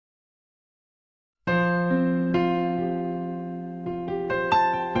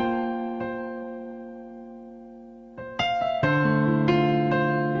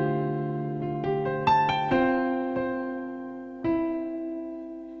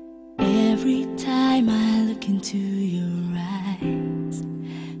Every time I look into your eyes,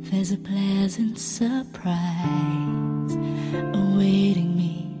 there's a pleasant surprise awaiting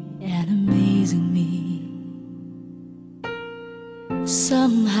me and amazing me.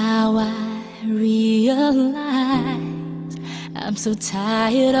 Somehow I realize I'm so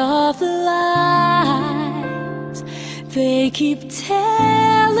tired of the lies they keep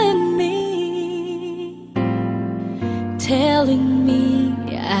telling me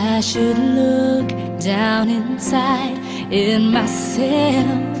I should look down inside in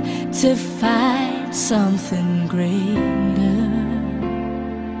myself to find something greater,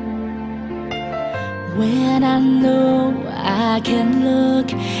 when I know I can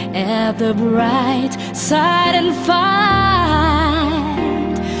look at the bright side and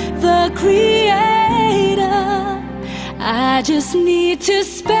find the Creator. I just need to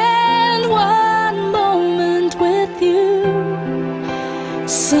spend one moment with you.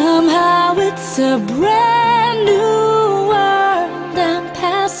 Somehow it's a brand new world I'm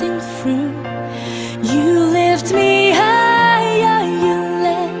passing through. You lift me higher, you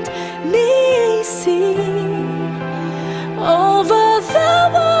let me see over the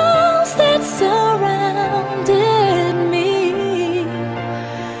walls that surrounded me.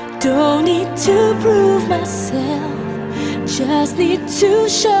 Don't need to prove myself, just need to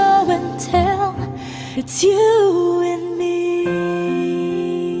show and tell. It's you and me.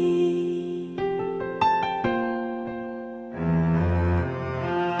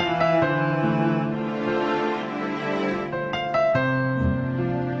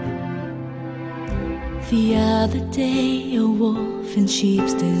 The other day, a wolf in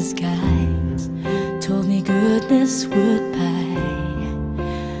sheep's disguise told me goodness would buy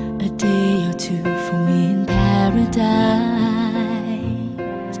a day or two for me in paradise.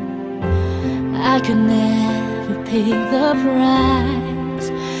 I could never pay the price,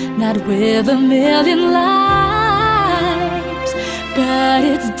 not with 1,000,000 lives, but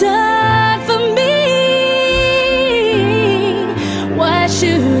it's done for me. Why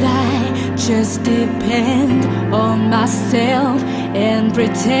should I just depend on myself and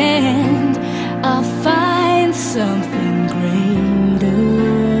pretend I'll find something greater,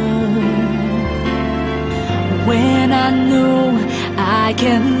 when I know I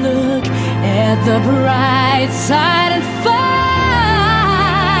can look at the bright side and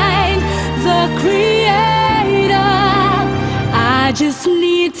find the Creator? I just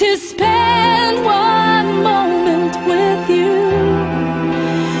need to spend one moment with you.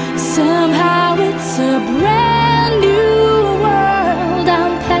 Somehow it's a brand new world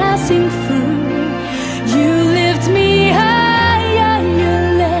I'm passing through. You lift me higher, you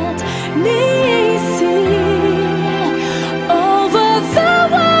let me see over the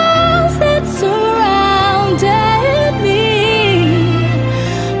walls that surrounded me.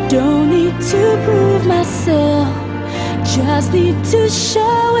 Don't need to prove myself, just need to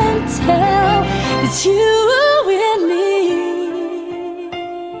show and tell. It's you and me.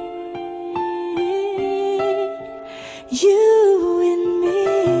 You and me.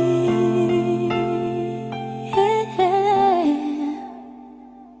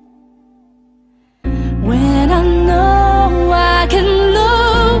 When I know I can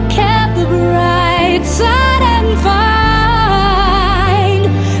look at the bright side and find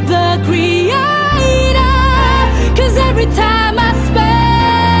the Creator, 'cause every time I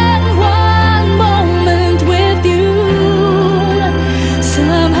spend one moment with you,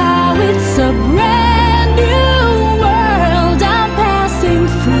 somehow it's a brand new world I'm passing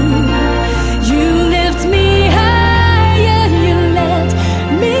through. You lift me higher, you let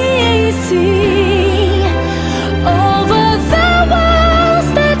me see over the walls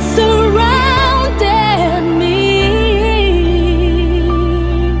that surrounded me.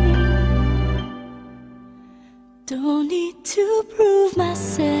 Don't need to prove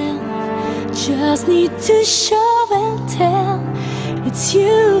myself, just need to show and tell. It's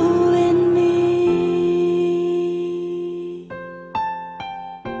you